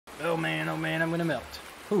Oh man, I'm gonna melt.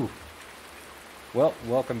 Whew. Well,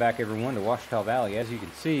 welcome back everyone to Washita Valley. As you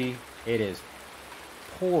can see, it is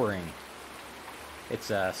pouring.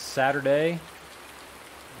 It's a Saturday,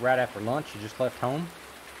 right after lunch. I just left home.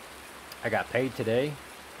 I got paid today,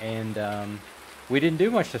 and we didn't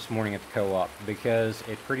do much this morning at the co-op because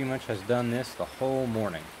it pretty much has done this the whole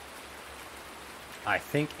morning. I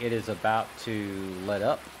think it is about to let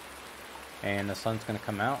up, and the sun's going to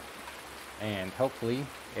come out, and hopefully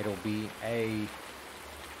it'll be a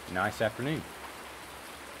nice afternoon.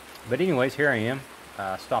 But anyways, here I am.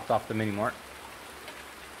 Stopped off the mini mart.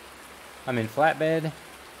 I'm in flatbed,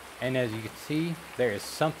 and as you can see, there is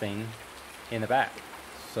something in the back.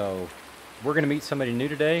 So we're going to meet somebody new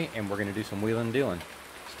today, and we're going to do some wheeling and dealing.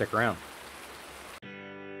 Stick around.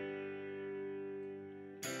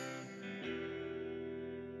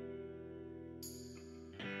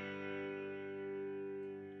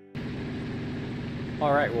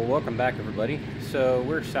 Alright, well, welcome back everybody. So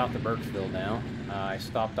we're south of Burkesville now. I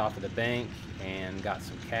stopped off at the bank and got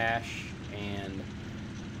some cash and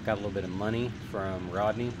got a little bit of money from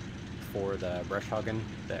Rodney for the brush hogging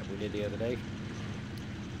that we did the other day.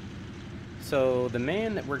 So the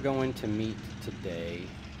man that we're going to meet today,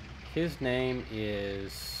 his name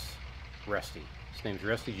is Rusty. His name's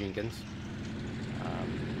Rusty Jenkins.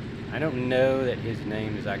 I don't know that his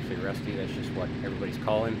name is actually Rusty. That's just what everybody's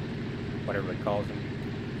calling him, what everybody calls him.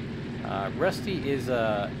 Rusty is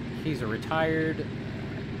he's a retired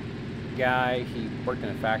guy. He worked in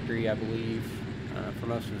a factory, I believe, for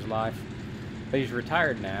most of his life. But he's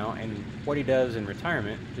retired now, and what he does in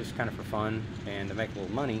retirement, just kind of for fun and to make a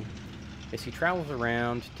little money, is he travels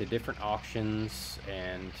around to different auctions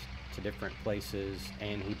and to different places,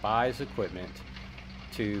 and he buys equipment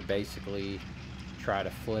to basically try to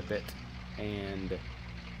flip it and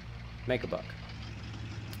make a buck.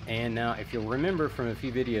 And now, if you'll remember from a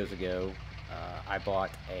few videos ago, I bought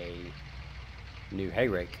a new hay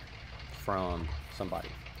rake from somebody,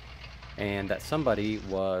 and that somebody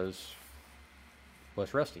was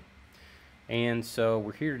Rusty. And so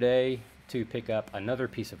we're here today to pick up another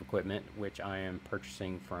piece of equipment, which I am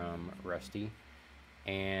purchasing from Rusty,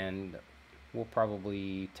 and we'll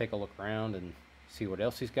probably take a look around and see what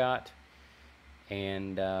else he's got.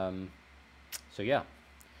 And so yeah,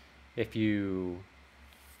 if you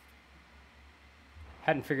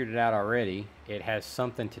hadn't figured it out already, it has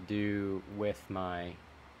something to do with my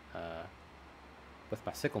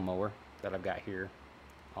sickle mower that I've got here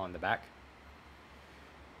on the back.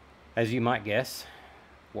 As you might guess,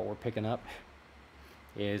 what we're picking up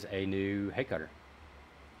is a new hay cutter.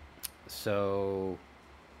 So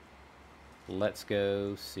let's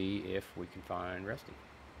go see if we can find Rusty.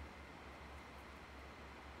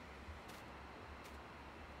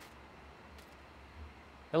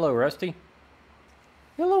 Hello, Rusty.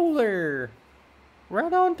 Hello there.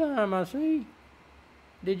 Right on time, I see.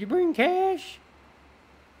 Did you bring cash?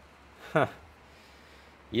 Huh.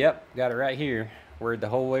 Yep, got it right here. Worried the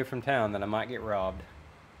whole way from town that I might get robbed.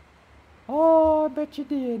 Oh, I bet you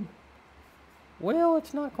did. Well,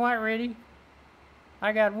 it's not quite ready.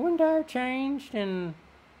 I got one tire changed, and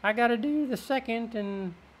I gotta do the second,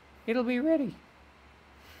 and it'll be ready.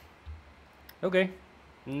 Okay.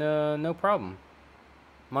 No problem.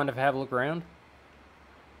 Mind if I have a look around?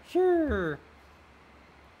 Sure.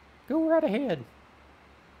 Go right ahead.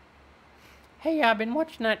 Hey, I've been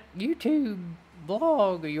watching that YouTube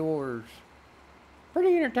vlog of yours.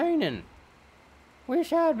 Pretty entertaining.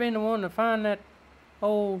 Wish I'd been the one to find that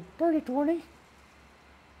old 3020.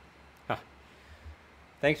 Huh.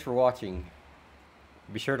 Thanks for watching.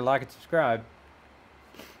 Be sure to like and subscribe.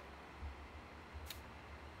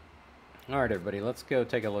 Alright everybody, let's go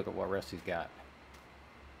take a look at what Rusty's got.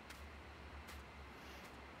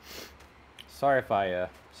 Sorry if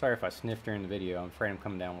I sniffed during the video. I'm afraid I'm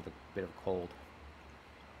coming down with a bit of a cold.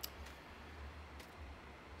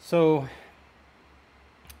 So,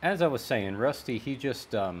 as I was saying, Rusty, he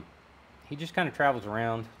just kind of travels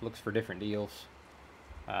around, looks for different deals.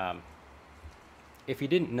 If you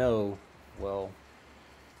didn't know, well,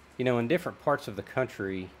 you know, in different parts of the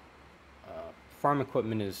country, farm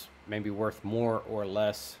equipment is maybe worth more or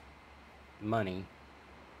less money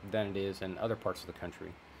than it is in other parts of the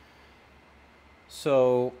country.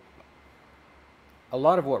 So a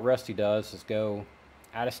lot of what Rusty does is go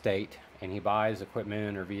out of state, and he buys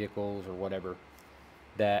equipment or vehicles or whatever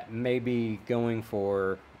that may be going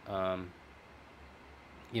for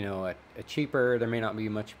you know, a cheaper, there may not be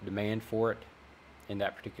much demand for it in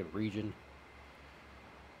that particular region,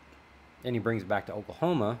 and he brings it back to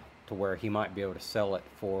Oklahoma to where he might be able to sell it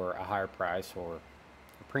for a higher price or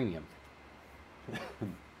a premium.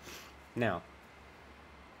 Now,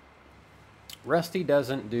 Rusty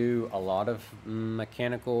doesn't do a lot of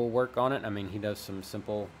mechanical work on it. I mean, he does some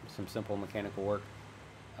simple mechanical work.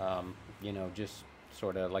 You know, just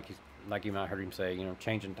sort of like you might heard him say, you know,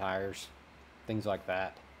 changing tires, things like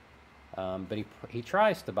that. But he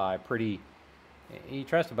tries to buy equipment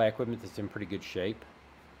that's in pretty good shape.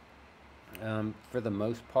 For the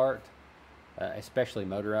most part, especially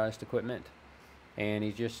motorized equipment, and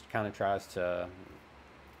he just kind of tries to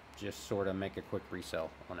just sort of make a quick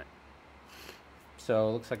resale on it. So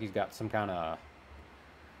it looks like he's got some kind of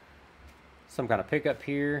pickup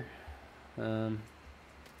here.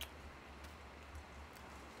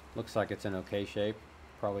 Looks like it's in okay shape.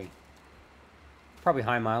 Probably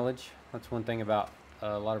high mileage. That's one thing about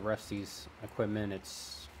a lot of Rusty's equipment.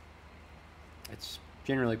 It's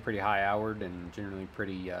generally pretty high houred and generally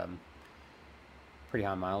pretty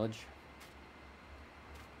high mileage.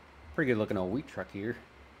 Pretty good looking old wheat truck here.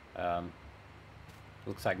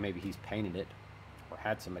 Looks like maybe he's painted it or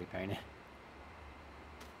had somebody paint it.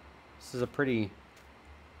 This is a pretty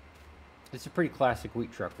classic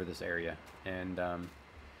wheat truck for this area, and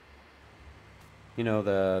you know,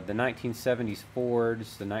 the 1970s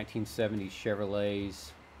Fords, the 1970s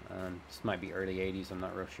Chevrolets. This might be early 80s. I'm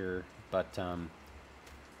not real sure, but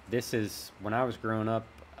this is when I was growing up.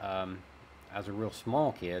 As a real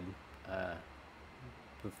small kid, a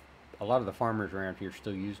lot of the farmers around here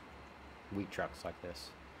still use wheat trucks like this.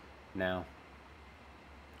 Now,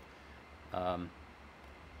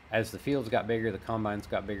 as the fields got bigger, the combines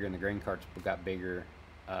got bigger, and the grain carts got bigger,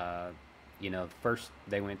 you know, first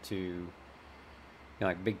they went to, you know,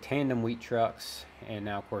 like big tandem wheat trucks, and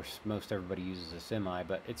now of course most everybody uses a semi.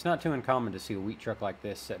 But it's not too uncommon to see a wheat truck like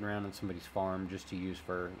this sitting around on somebody's farm just to use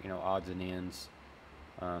for, you know, odds and ends,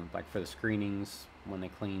 like for the screenings when they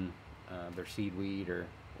clean their seed weed or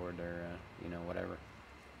their you know, whatever.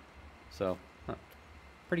 So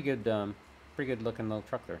pretty good looking little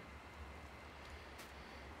truck there.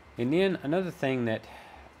 And then another thing that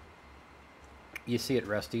you see at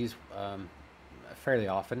Rusty's fairly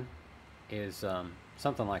often is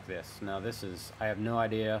something like this. Now this is, I have no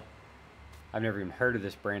idea, I've never even heard of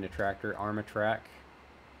this brand of tractor, Armatrack.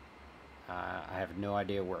 I have no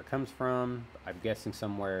idea where it comes from. I'm guessing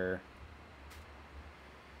somewhere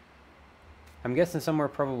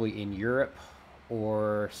probably in Europe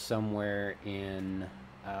or somewhere in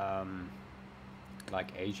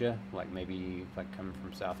like Asia, like maybe like coming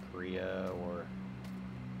from South Korea or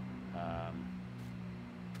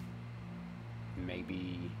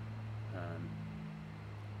maybe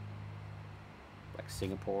like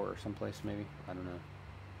Singapore or someplace, maybe. I don't know.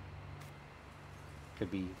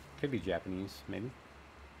 Could be Japanese, maybe.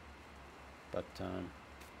 But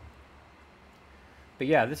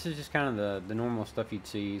yeah, this is just kind of the normal stuff you'd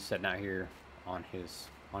see sitting out here on his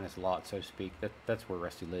lot, so to speak. That's where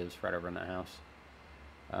Rusty lives, right over in that house.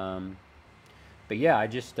 But yeah, I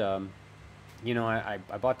just you know, I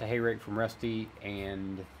bought the hay rake from Rusty,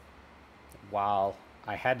 and while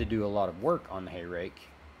I had to do a lot of work on the hay rake,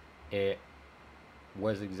 it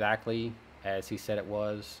was exactly as he said it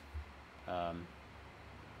was.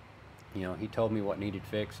 You know, he told me what needed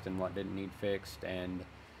fixed and what didn't need fixed, and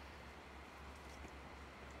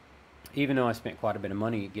even though I spent quite a bit of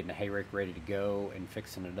money getting a hay rake ready to go and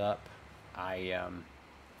fixing it up, I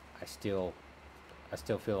still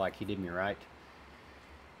feel like he did me right.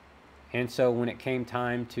 And so when it came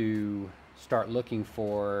time to start looking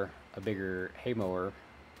for a bigger hay mower,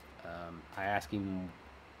 I asked him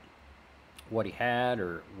what he had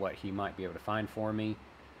or what he might be able to find for me.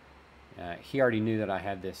 He already knew that I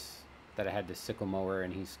had this sickle mower,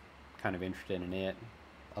 and he's kind of interested in it.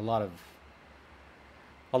 A lot of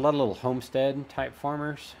little homestead type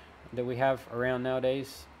farmers that we have around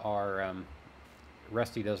nowadays are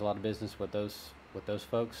Rusty does a lot of business with those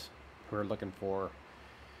folks who are looking for,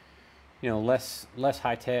 you know, less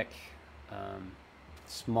high tech,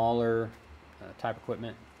 smaller type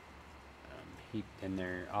equipment.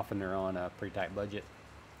 They're often on a pretty tight budget.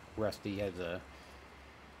 Rusty has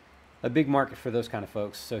a big market for those kind of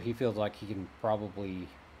folks, so he feels like he can probably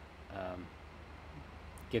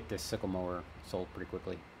get this sickle mower sold pretty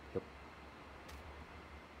quickly. Yep.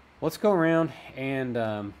 Let's go around and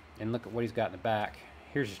look at what he's got in the back.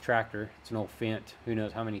 Here's his tractor. It's an old Fendt. Who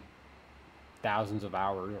knows how many thousands of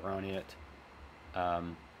hours are on it.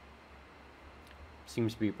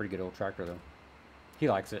 Seems to be a pretty good old tractor though. He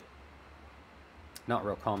likes it. Not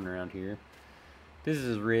real common around here. This is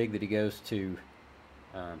his rig that he goes to.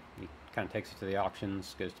 He kind of takes it to the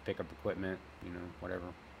auctions, goes to pick up equipment, you know, whatever,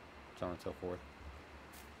 so on and so forth.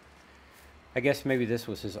 I guess maybe this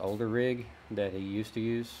was his older rig that he used to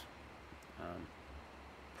use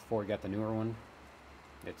before he got the newer one.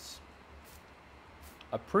 It's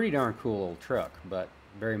a pretty darn cool old truck, but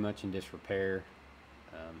very much in disrepair.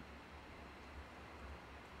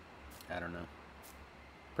 I don't know.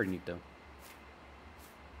 Pretty neat though.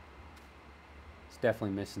 It's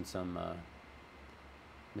definitely missing some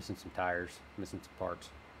tires, missing some parts.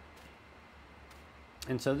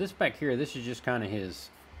 And so this back here, this is just kind of his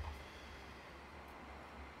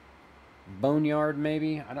boneyard,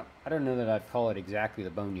 maybe. I don't know that I'd call it exactly the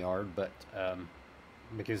boneyard, but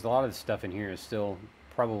because a lot of the stuff in here is still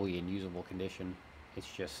probably in usable condition.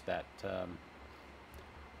 It's just that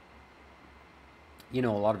you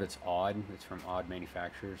know, a lot of it's odd. It's from odd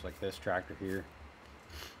manufacturers, like this tractor here.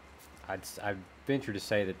 I'd venture to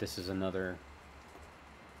say that this is another,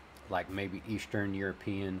 like maybe Eastern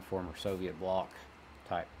European, former Soviet bloc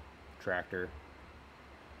type tractor.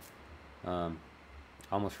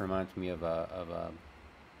 Almost reminds me of a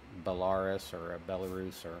Belarus or a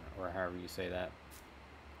Belarus or however you say that.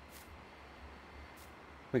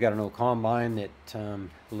 We got an old combine that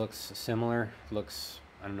looks similar. Looks,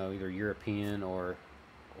 I don't know, either European or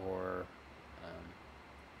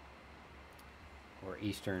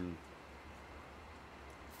Eastern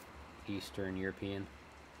European.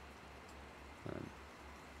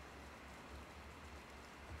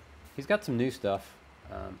 He's got some new stuff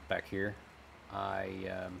back here.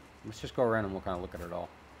 Let's just go around and we'll kind of look at it all.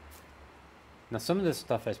 Now, some of this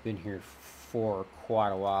stuff has been here for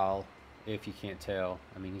quite a while, if you can't tell.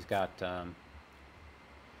 I mean, he's got a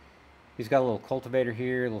little cultivator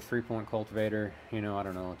here, a little 3-point cultivator. You know, I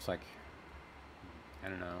don't know, it's like, I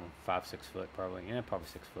don't know, 5-6 foot probably. Yeah, probably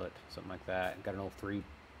 6 foot, something like that. Got an old 4.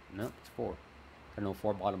 Got an old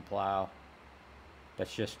 4-bottom plow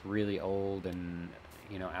that's just really old and,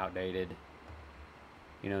 you know, outdated.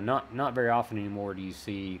 You know, not very often anymore do you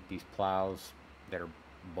see these plows that are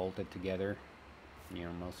bolted together. You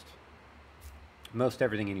know, most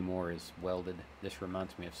everything anymore is welded. This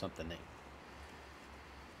reminds me of something that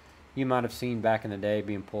you might have seen back in the day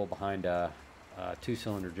being pulled behind a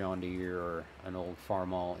 2-cylinder John Deere or an old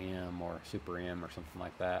Farmall M or Super M or something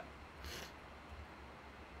like that.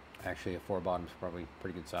 Actually, a 4-bottom is probably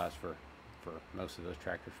pretty good size for most of those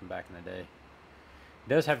tractors from back in the day. It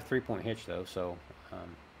does have a 3-point hitch though, so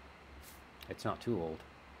it's not too old.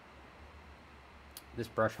 This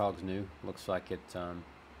brush hog's new. Looks like it.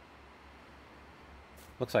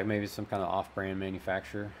 Looks like maybe some kind of off-brand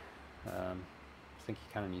manufacturer. I think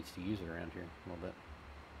he kind of needs to use it around here a little bit.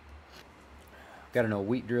 Got an old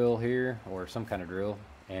wheat drill here, or some kind of drill.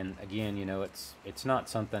 And again, you know, it's not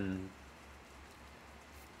something.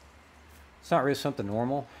 It's not really something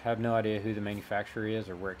normal. I have no idea who the manufacturer is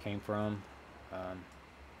or where it came from.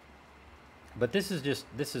 But this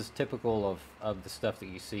is typical of the stuff that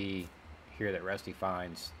you see here that Rusty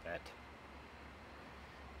finds that,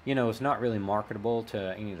 you know, it's not really marketable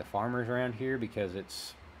to any of the farmers around here because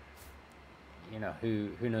it's, you know, who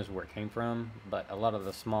knows where it came from. But a lot of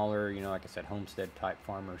the smaller, you know, like I said, homestead type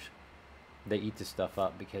farmers, they eat this stuff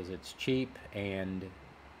up because it's cheap, and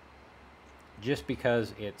just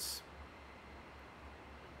because it's,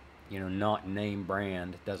 you know, not name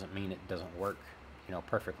brand doesn't mean it doesn't work, you know,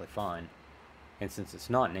 perfectly fine. And since it's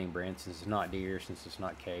not name brand, since it's not Deere, since it's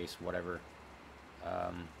not Case, whatever,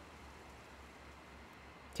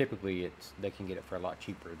 typically they can get it for a lot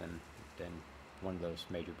cheaper than one of those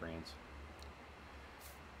major brands.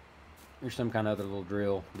 Here's some kind of other little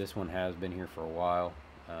drill. This one has been here for a while.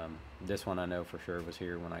 This one I know for sure was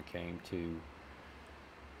here when I came to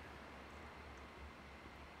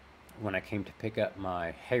pick up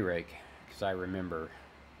my hay rake, because I remember,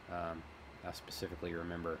 I specifically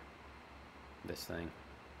remember this thing.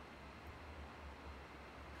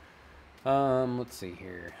 Let's see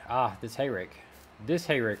here. This hay rake. This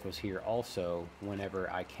hay rake was here also whenever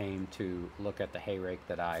I came to look at the hay rake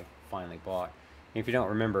that I finally bought. And if you don't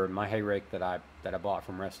remember, my hay rake that I bought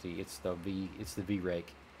from Rusty, it's the V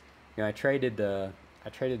rake. You know, I traded the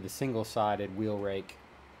single-sided wheel rake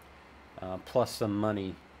plus some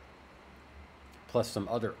money, plus some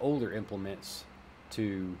other older implements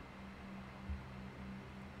to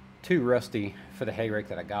Rusty for the hay rake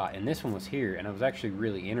that I got. And this one was here, and I was actually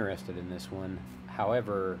really interested in this one.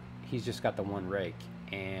 However, he's just got the one rake,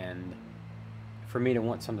 and for me to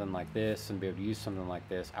want something like this and be able to use something like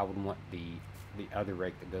this, I would want the other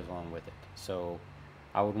rake that goes along with it. So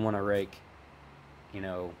I would want a rake, you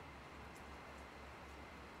know,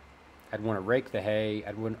 I'd want to rake the hay.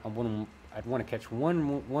 I'd want to catch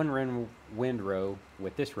one windrow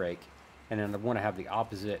with this rake, and then I'd want to have the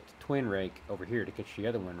opposite twin rake over here to catch the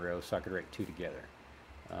other windrow, so I could rake two together.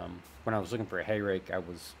 When I was looking for a hay rake, I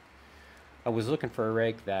was looking for a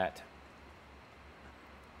rake that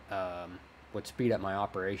would speed up my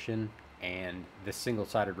operation and this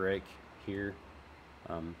single-sided rake here,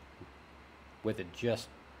 um, with it just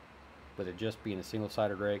being a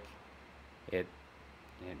single-sided rake, it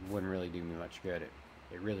wouldn't really do me much good.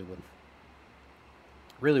 It really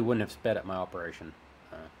wouldn't have sped up my operation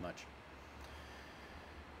much.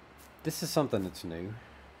 This is something that's new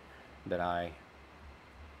that I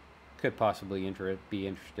could possibly be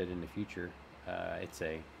interested in the future. It's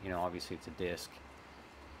obviously it's a disc,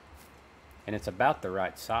 and it's about the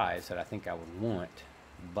right size that I think I would want,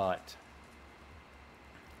 but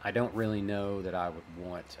I don't really know that I would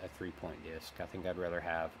want a 3-point disc. I think I'd rather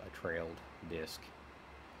have a trailed disc,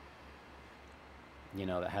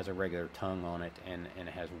 that has a regular tongue on it, and it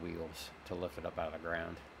has wheels to lift it up out of the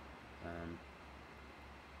ground.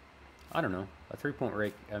 I don't know. A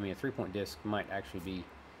 3-point disc might actually be.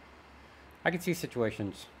 I could see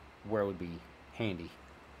situations where it would be handy.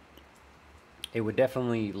 It would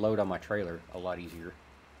definitely load on my trailer a lot easier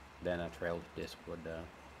than a trailed disc would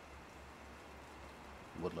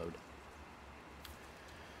load.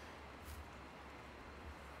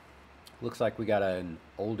 Looks like we got an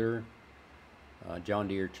older John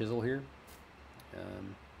Deere chisel here.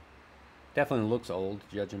 Definitely looks old,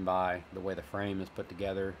 judging by the way the frame is put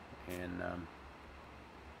together and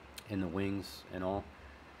in the wings and all.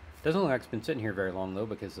 Doesn't look like it's been sitting here very long though,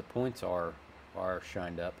 because the points are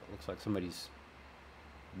shined up. It looks like somebody's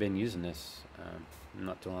been using this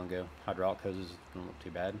not too long ago. Hydraulic hoses don't look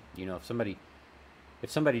too bad. If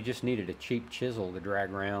somebody just needed a cheap chisel to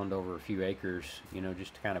drag around over a few acres,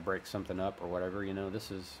 just to kind of break something up or whatever,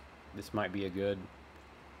 this might be a good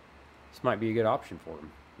option for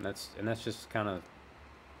them. And that's just kind of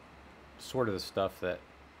sort of the stuff that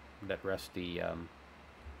Rusty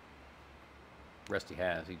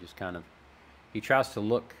has. He just he tries to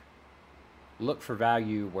look for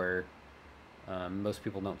value where most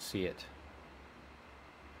people don't see it.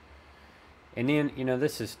 And then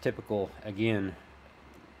this is typical again.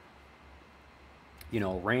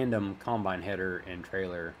 Random combine header and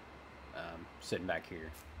trailer sitting back here.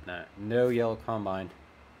 No yellow combine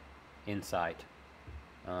in sight.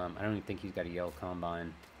 I don't even think he's got a yellow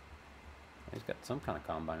combine. He's got some kind of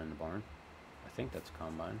combine in the barn. I think that's a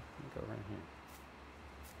combine. Let me go right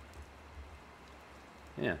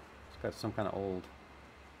here. Yeah, it's got some kind of old.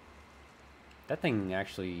 That thing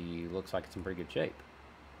actually looks like it's in pretty good shape.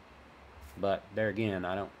 But there again,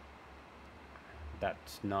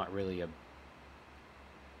 that's not really a.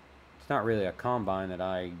 It's not really a combine that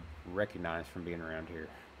I recognize from being around here.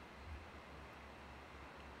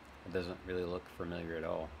 It doesn't really look familiar at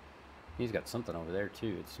all. He's got something over there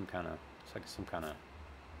too. It's like some kind of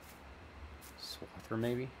swather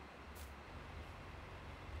maybe.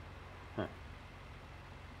 Huh.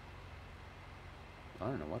 I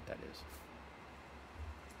don't know what that is.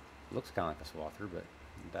 Looks kind of like a swather, but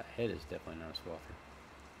that head is definitely not a swather.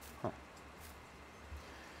 Huh.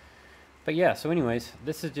 But yeah, so anyways,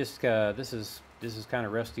 this is just this is kind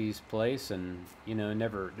of Rusty's place, and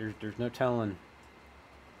there's no telling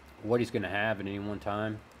what he's going to have at any one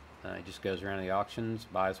time. He just goes around the auctions,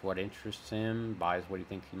 buys what interests him, buys what he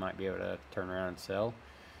thinks he might be able to turn around and sell.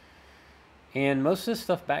 And most of this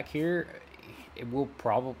stuff back here, it will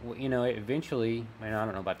probably, eventually, I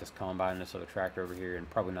don't know about this combine and this other tractor over here, and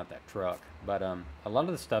probably not that truck, but a lot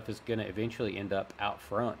of the stuff is going to eventually end up out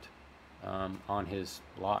front on his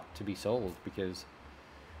lot to be sold, because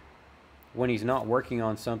when he's not working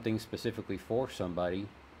on something specifically for somebody,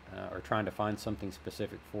 or trying to find something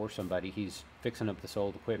specific for somebody, he's fixing up this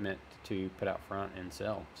old equipment to put out front and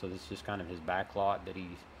sell. So this is just kind of his back lot that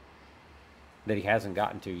he hasn't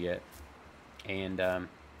gotten to yet. And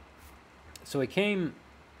so we came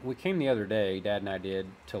the other day, Dad and I did,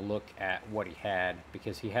 to look at what he had,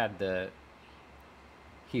 because he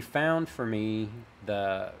found for me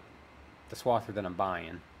the swather that I'm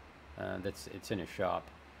buying. It's in his shop.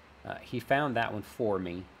 He found that one for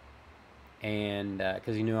me. And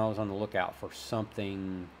because he knew I was on the lookout for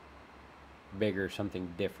something bigger,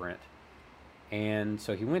 something different. And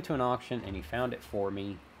so he went to an auction and he found it for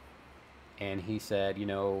me. And he said,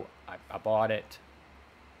 I bought it.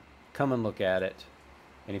 Come and look at it.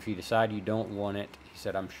 And if you decide you don't want it, he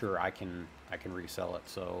said, I'm sure I can resell it.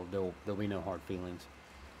 So there'll be no hard feelings.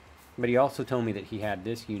 But he also told me that he had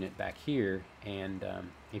this unit back here. And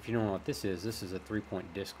if you don't know what this is a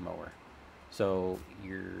 3-point disc mower. So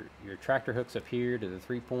your tractor hooks up here to the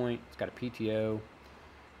 3-point. It's got a PTO,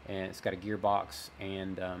 and it's got a gearbox,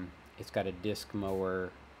 and it's got a disc mower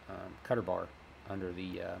cutter bar under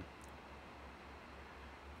the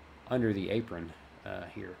apron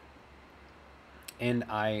here. And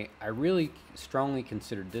I really strongly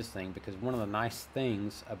considered this thing, because one of the nice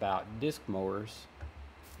things about disc mowers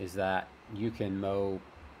is that you can mow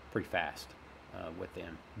pretty fast with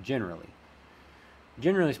them. Generally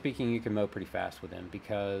speaking, you can mow pretty fast with them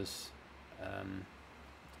because,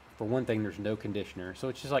 for one thing, there's no conditioner. So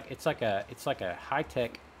it's just like it's like a high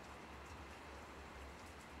tech.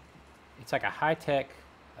 It's like a high tech,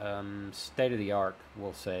 state of the art,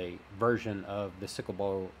 we'll say, version of the sickle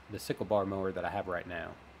bar mower that I have right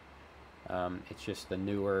now. It's just the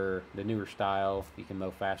newer style. You can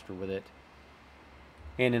mow faster with it,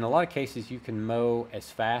 and in a lot of cases, you can mow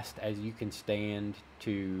as fast as you can stand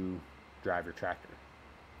to drive your tractor.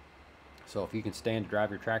 So if you can stand to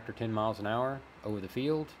drive your tractor 10 miles an hour over the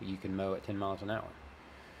field, you can mow at 10 miles an hour.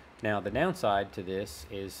 Now the downside to this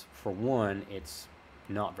is, for one, it's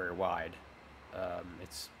not very wide.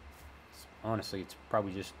 It's honestly, it's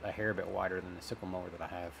probably just a hair bit wider than the sickle mower that I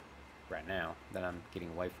have right now that I'm getting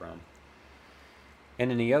away from. And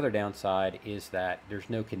then the other downside is that there's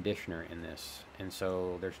no conditioner in this, and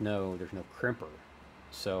so there's no crimper,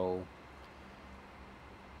 so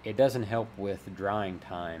it doesn't help with drying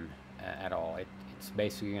time at all. It's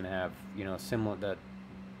basically going to have, you know, similar,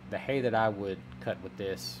 the hay that I would cut with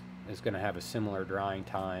this is going to have a similar drying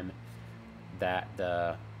time that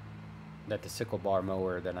the sickle bar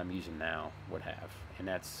mower that I'm using now would have. And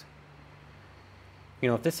that's, you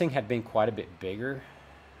know, if this thing had been quite a bit bigger,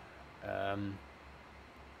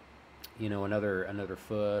 you know, another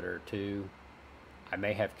foot or two, I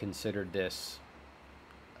may have considered this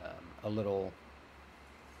a little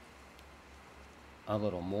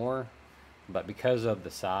more, but because of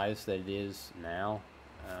the size that it is now,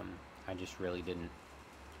 I just really didn't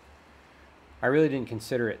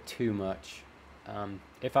consider it too much.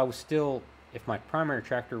 If my primary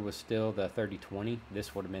tractor was still the 3020,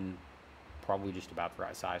 this would have been probably just about the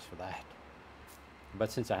right size for that.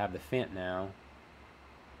 But since I have the Fendt now,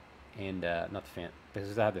 and not the Fendt,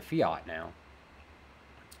 because I have the Fiat now,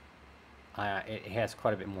 it has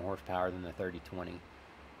quite a bit more horsepower than the 3020,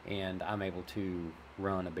 and I'm able to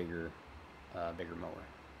run a bigger mower.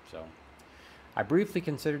 So I briefly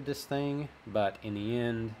considered this thing, but in the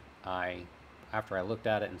end, after I looked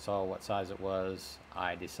at it and saw what size it was,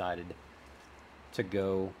 I decided to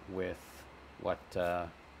go with what I'm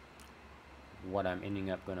ending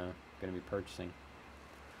up gonna be purchasing.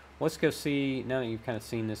 Let's go see, now that you've kind of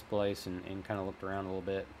seen this place and kind of looked around a little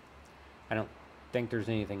bit. I don't think there's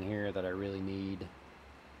anything here that I really need.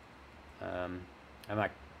 I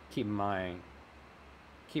might keep my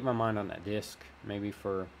mind on that disc maybe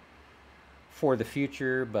for the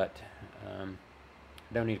future, but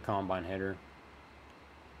don't need a combine header.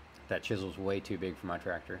 That chisel's way too big for my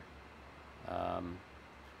tractor.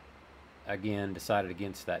 Again, decided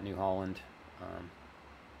against that New Holland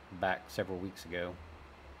back several weeks ago,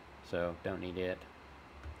 so don't need it.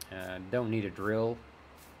 Don't need a drill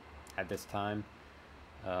at this time.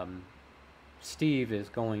 Steve is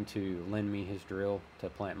going to lend me his drill to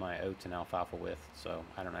plant my oats and alfalfa with, so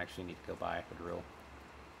I don't actually need to go buy a drill.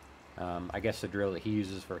 I guess the drill that he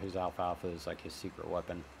uses for his alfalfa is like his secret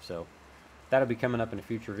weapon, so that'll be coming up in a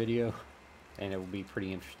future video, and it will be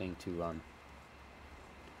pretty interesting to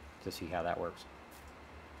see how that works.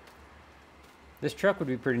 This truck would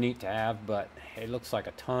be pretty neat to have, but it looks like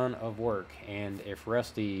a ton of work, and if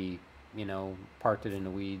Rusty, you know, parked it in the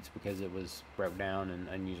weeds because it was broke down and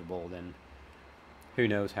unusable, then who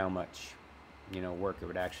knows how much, you know, work it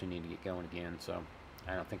would actually need to get going again. So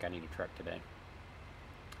I don't think I need a truck today.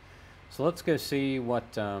 So let's go see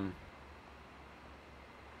what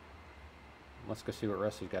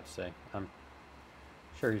Rusty's got to say. I'm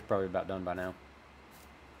sure he's probably about done by now.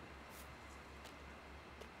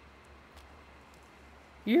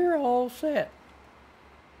 You're all set.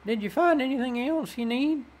 Did you find anything else you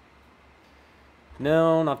need?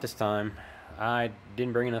 No, not this time. I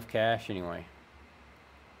didn't bring enough cash anyway.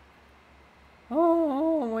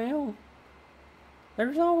 Oh, well,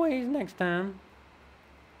 there's always next time.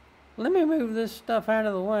 Let me move this stuff out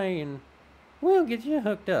of the way and we'll get you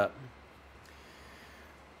hooked up.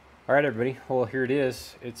 Alright everybody, well here it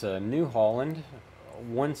is. It's a New Holland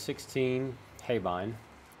 116 haybine.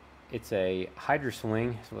 It's a hydro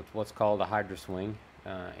swing, so what's called a hydro swing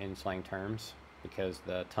in slang terms, because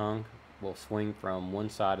the tongue will swing from one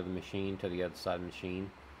side of the machine to the other side of the machine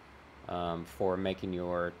for making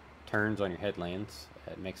your turns on your headlands.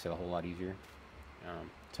 It makes it a whole lot easier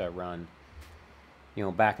to run, you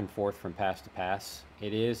know, back and forth from pass to pass.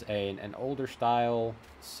 It is an older style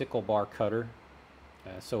sickle bar cutter,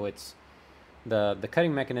 so it's the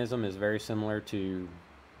cutting mechanism is very similar to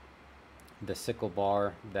the sickle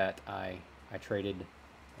bar that I traded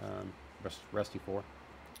Rusty for.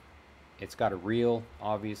 It's got a reel,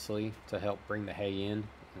 obviously, to help bring the hay in,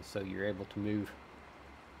 and so you're able to move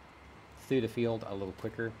through the field a little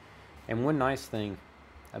quicker. And one nice thing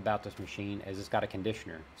about this machine is it's got a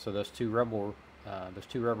conditioner. So those two rubber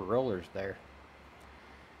rollers there,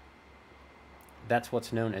 that's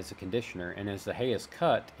what's known as a conditioner. And as the hay is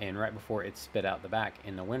cut and right before it's spit out the back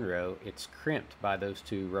in the windrow, it's crimped by those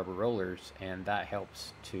two rubber rollers, and that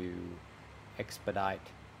helps to expedite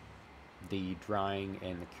the drying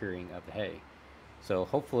and the curing of the hay. So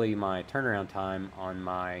hopefully my turnaround time on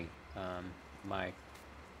my my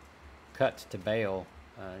cut to bale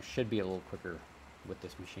should be a little quicker with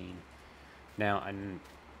this machine. Now,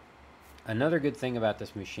 another good thing about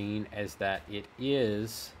this machine is that it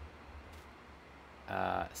is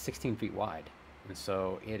 16 feet wide, and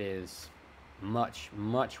so it is much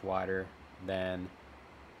wider than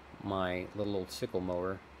my little old sickle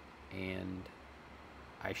mower, and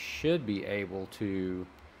I should be able to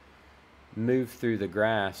move through the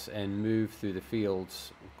grass and move through the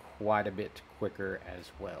fields quite a bit quicker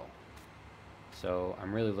as well. So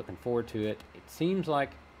I'm really looking forward to it. It seems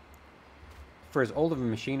like, for as old of a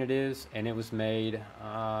machine it is, and it was made,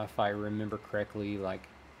 if I remember correctly, like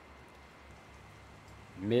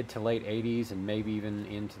mid to late 80s and maybe even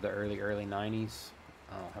into the early 90s.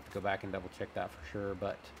 I'll have to go back and double check that for sure,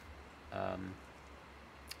 but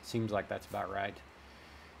seems like that's about right.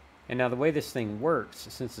 And now the way this thing works,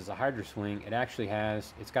 since it's a hydro swing, it actually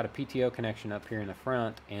has, it's got a PTO connection up here in the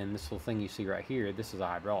front, and this little thing you see right here, this is a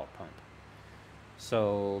hydraulic pump.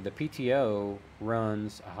 So the PTO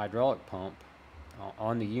runs a hydraulic pump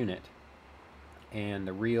on the unit, and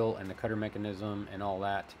the reel and the cutter mechanism and all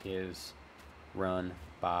that is run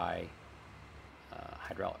by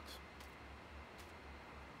hydraulics.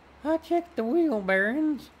 I checked the wheel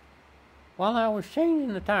bearings while I was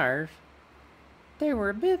changing the tires. They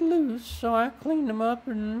were a bit loose, so I cleaned them up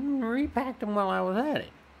and repacked them while I was at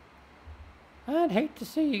it. I'd hate to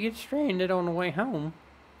see you get stranded on the way home.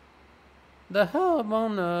 The hub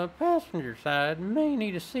on the passenger side may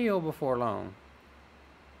need a seal before long.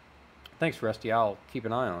 Thanks, Rusty. I'll keep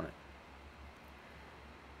an eye on it.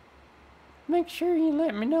 Make sure you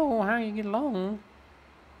let me know how you get along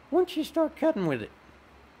once you start cutting with it.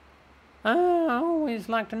 I always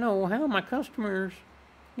like to know how my customers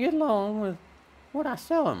get along with what I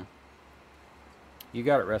sell them. You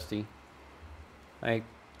got it, Rusty.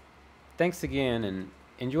 Thanks again, and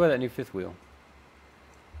enjoy that new fifth wheel.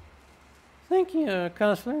 Thank you,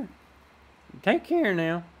 Cussler. Take care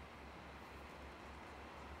now.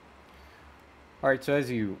 All right, so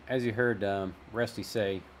as you heard Rusty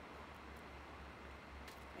say,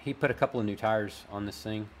 he put a couple of new tires on this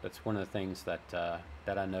thing. That's one of the things that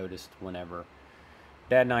that I noticed whenever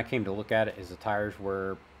Dad and I came to look at it, is the tires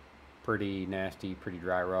were pretty nasty, pretty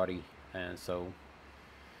dry rotty, and so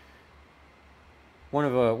one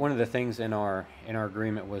of the things in our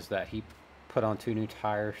agreement was that he put on 2 new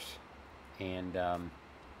tires, and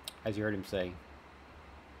as you heard him say,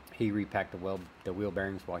 he repacked the wheel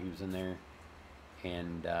bearings while he was in there,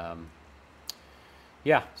 and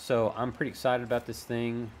yeah, so I'm pretty excited about this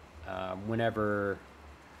thing. Whenever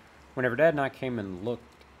Dad and I came and looked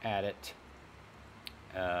at it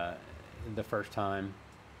the first time,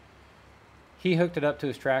 he hooked it up to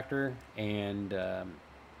his tractor, and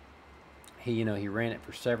he ran it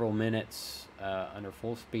for several minutes under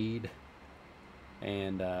full speed,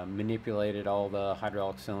 and manipulated all the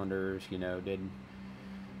hydraulic cylinders.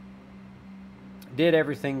 Did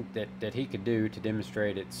everything that he could do to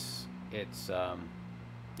demonstrate its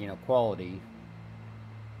quality,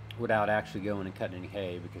 without actually going and cutting any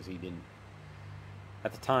hay, because he didn't.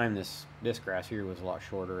 At the time, this grass here was a lot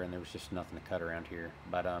shorter, and there was just nothing to cut around here.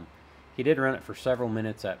 But he did run it for several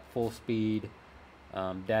minutes at full speed.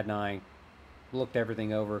 Dad and I looked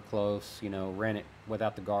everything over close. Ran it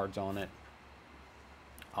without the guards on it,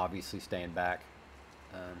 obviously staying back,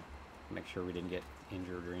 make sure we didn't get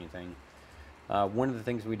injured or anything. One of the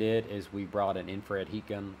things we did is we brought an infrared heat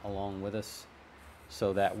gun along with us,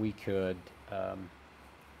 so that we could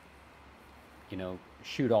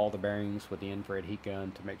shoot all the bearings with the infrared heat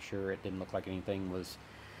gun to make sure it didn't look like anything was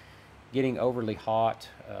getting overly hot.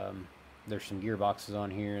 There's some gearboxes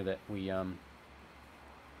on here that we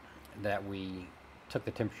took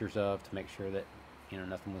the temperatures of to make sure that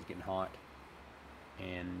nothing was getting hot,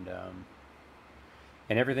 and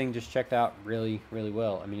everything just checked out really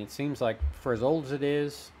well. I mean, it seems like, for as old as it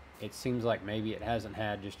is, it seems like maybe it hasn't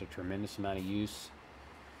had just a tremendous amount of use.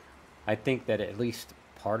 I think that at least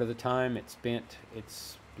part of the time it spent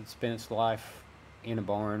its life in a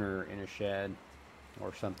barn or in a shed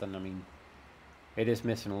or something. I mean, it is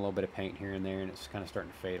missing a little bit of paint here and there, and it's kind of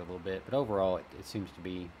starting to fade a little bit. But overall, it seems to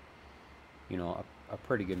be, a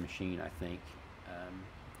pretty good machine, I think.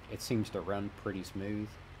 It seems to run pretty smooth.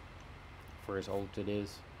 for as old as it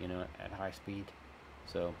is, you know, at high speed.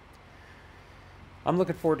 So I'm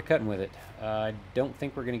looking forward to cutting with it. I don't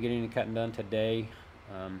think we're going to get any cutting done today.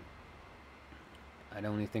 I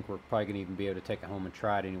don't even think we're probably going to even be able to take it home and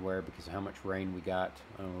try it anywhere because of how much rain we got.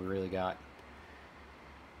 We really got.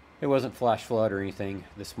 It wasn't flash flood or anything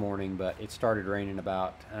this morning, but it started raining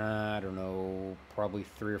about, I don't know, probably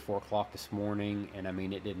 3 or 4 o'clock this morning. And I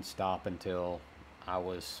mean, it didn't stop until I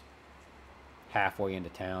was halfway into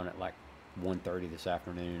town at like 1:30 this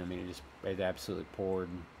afternoon. I mean, it absolutely poured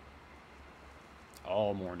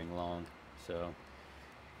all morning long. So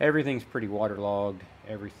everything's pretty waterlogged.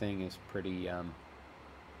 Everything's pretty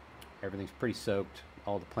soaked.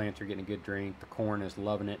 All the plants are getting a good drink. The corn is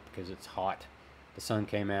loving it because it's hot. The sun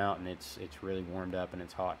came out and it's really warmed up and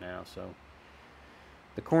it's hot now. So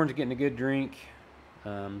the corn's getting a good drink.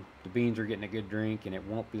 The beans are getting a good drink, and it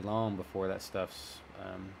won't be long before that stuff's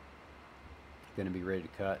going to be ready to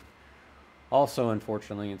cut. Also,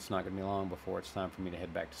 unfortunately, it's not going to be long before it's time for me to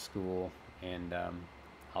head back to school, and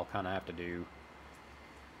I'll kind of have to do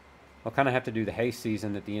the hay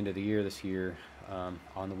season at the end of the year this year,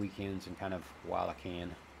 on the weekends and kind of while I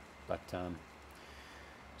can. But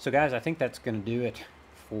so guys, I think that's going to do it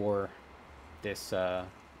for this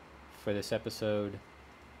episode.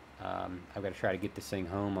 I've got to try to get this thing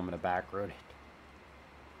home. I'm going to back road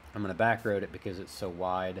it because it's so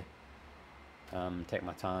wide. Take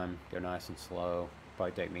my time, go nice and slow.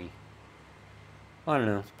 Probably take me, I don't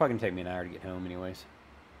know, it's probably going to take me an hour to get home anyways.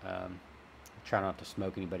 Try not to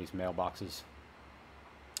smoke anybody's mailboxes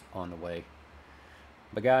on the way.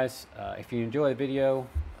 But guys, if you enjoy the video,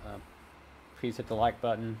 please hit the like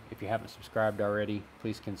button. If you haven't subscribed already,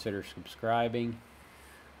 please consider subscribing.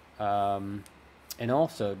 And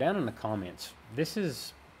also, down in the comments, this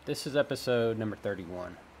is episode number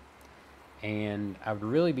 31. And I would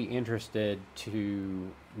really be interested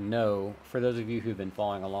to know, for those of you who've been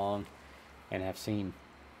following along and have seen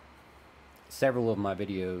several of my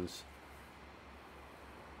videos,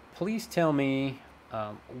 please tell me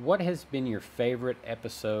what has been your favorite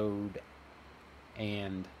episode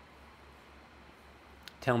and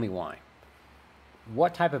tell me why.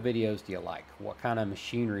 What type of videos do you like? What kind of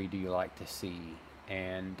machinery do you like to see?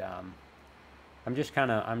 And I'm just kind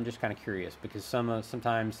of curious because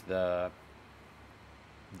sometimes the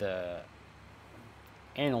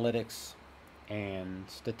analytics and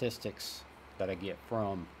statistics that I get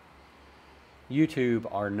from YouTube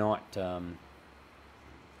are not,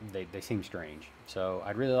 they seem strange. So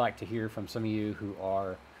I'd really like to hear from some of you who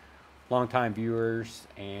are longtime viewers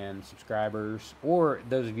and subscribers, or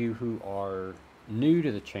those of you who are new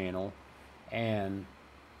to the channel and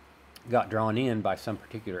got drawn in by some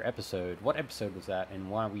particular episode. What episode was that and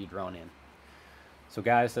why were you drawn in? So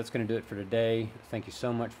guys, that's going to do it for today. Thank you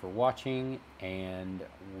so much for watching, and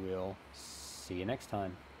we'll see you next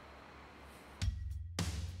time.